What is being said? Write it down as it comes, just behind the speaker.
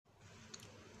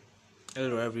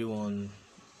Hello everyone,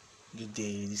 good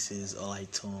day. This is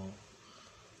Olaiton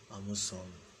Amuson.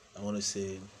 I want to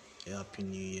say a happy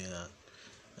new year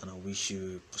and I wish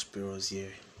you a prosperous year.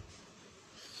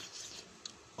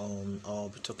 I'll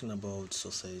be talking about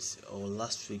success.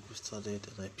 Last week we started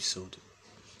an episode,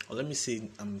 or let me say,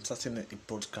 I'm starting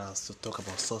a podcast to talk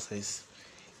about success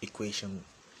equation,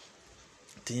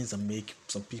 things that make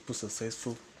some people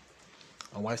successful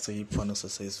and why some people are not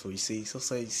successful. You see,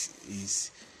 success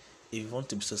is, if you want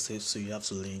to be successful, you have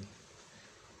to learn.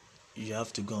 You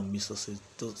have to go and be success.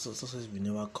 Success will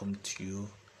never come to you.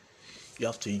 You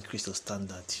have to increase your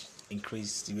standard,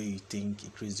 increase the way you think,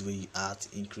 increase the way you act,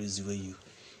 increase the way you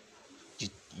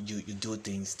you do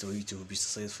things to you to be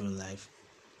successful in life.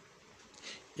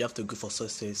 You have to go for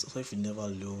success. Success will never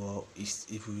lower.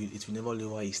 It will never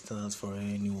lower its standards for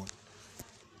anyone.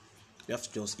 You have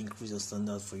to just increase your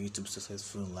standards for you to be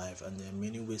successful in life, and there are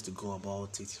many ways to go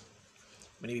about it.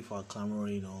 Many people are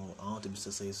clamoring, I want to be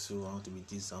successful, I want to be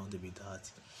this, I want to be that.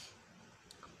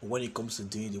 But when it comes to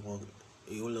doing the work,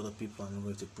 a whole lot of people are not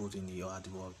going to put in the hard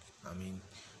work.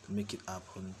 To make it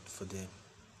happen for them.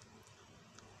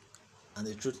 And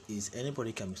the truth is,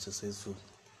 anybody can be successful,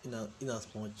 in as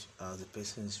much as the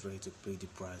person is ready to pay the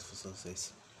price for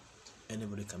success.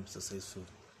 Anybody can be successful.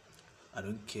 I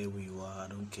don't care who you are. I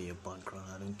don't care your background.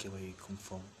 I don't care where you come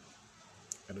from.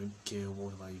 I don't care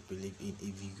whatever you believe in.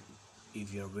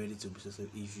 If you are ready to be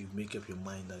successful, if you make up your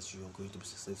mind that you are going to be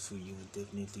successful, you are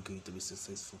definitely going to be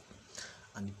successful.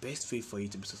 And the best way for you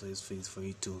to be successful is for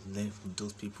you to learn from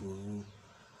those people who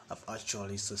have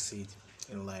actually succeeded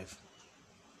in life.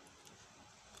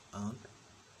 And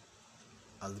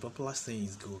as the popular saying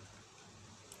is go,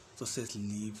 success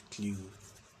leave clue.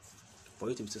 For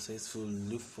you to be successful,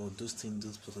 look for those things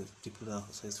those people that are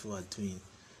successful are doing.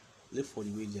 Look for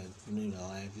the way they are living their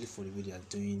life, look for the way they are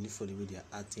doing, look for the way they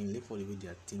are acting, look for the way they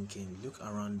are thinking, look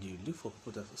around you, look for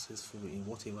people that are successful in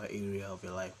whatever area of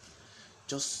your life.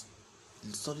 Just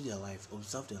study their life,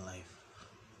 observe their life.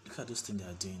 Look at those things they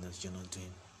are doing that you're not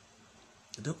doing.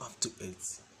 You don't have to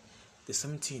hate. There's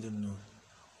something you don't know,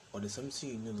 or there's something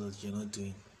you know that you're not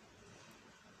doing.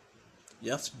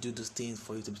 You have to do those things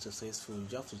for you to be successful.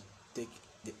 You have to take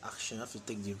the action, you have to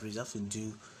take the risk, you have to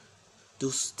do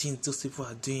those things those people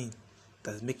are doing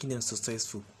that's making them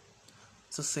successful.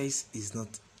 Success is not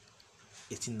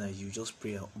a thing that you just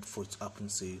pray and hope for it to happen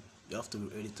to you. You have to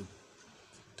be ready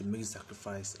to make the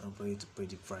sacrifice and ready to pay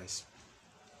the price.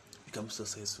 You can be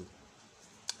successful.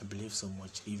 I believe so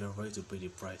much. If you're ready to pay the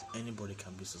price, anybody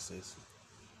can be successful.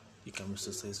 You can be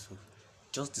successful.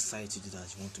 Just decide to do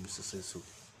that. You want to be successful,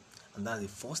 and that's the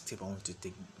first step I want to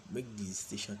take. Make the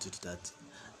decision to do that.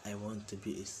 I want to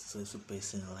be a successful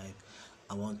person in life.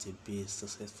 I want to be a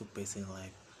successful person in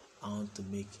life. I want to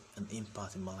make an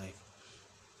impact in my life.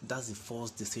 That's the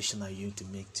first decision that you need to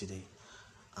make today.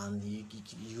 And you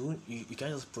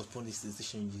can't just postpone this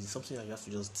decision. It's something that you have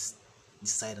to just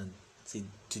decide and say,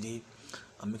 today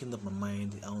I'm making up my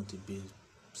mind. I want to be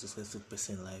a successful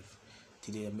person in life.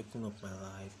 Today I'm making up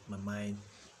my mind.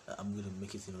 I'm going to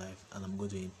make it in life, and I'm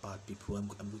going to impact people. I'm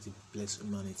going to bless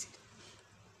humanity.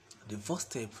 The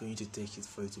first step for you to take is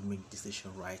for you to make a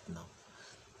decision right now.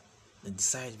 And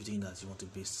decide between that you want to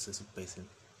be a successful person.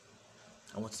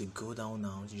 I want you to go down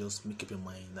now. You just make up your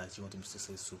mind that you want to be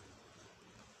successful.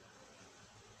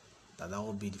 That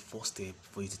will be the first step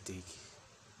for you to take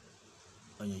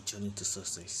on your journey to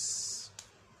success.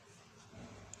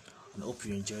 And I hope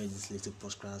you enjoyed this little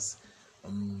podcast.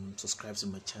 Subscribe to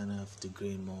my channel to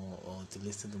gain more or to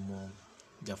listen to more.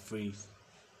 They're free,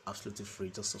 absolutely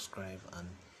free. Just subscribe and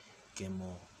get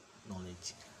more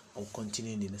knowledge. I'll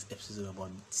continue in the next episode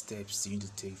about steps you need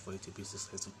to take for you to be a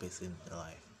successful person in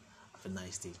life. Have a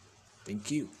nice day. Thank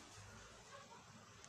you.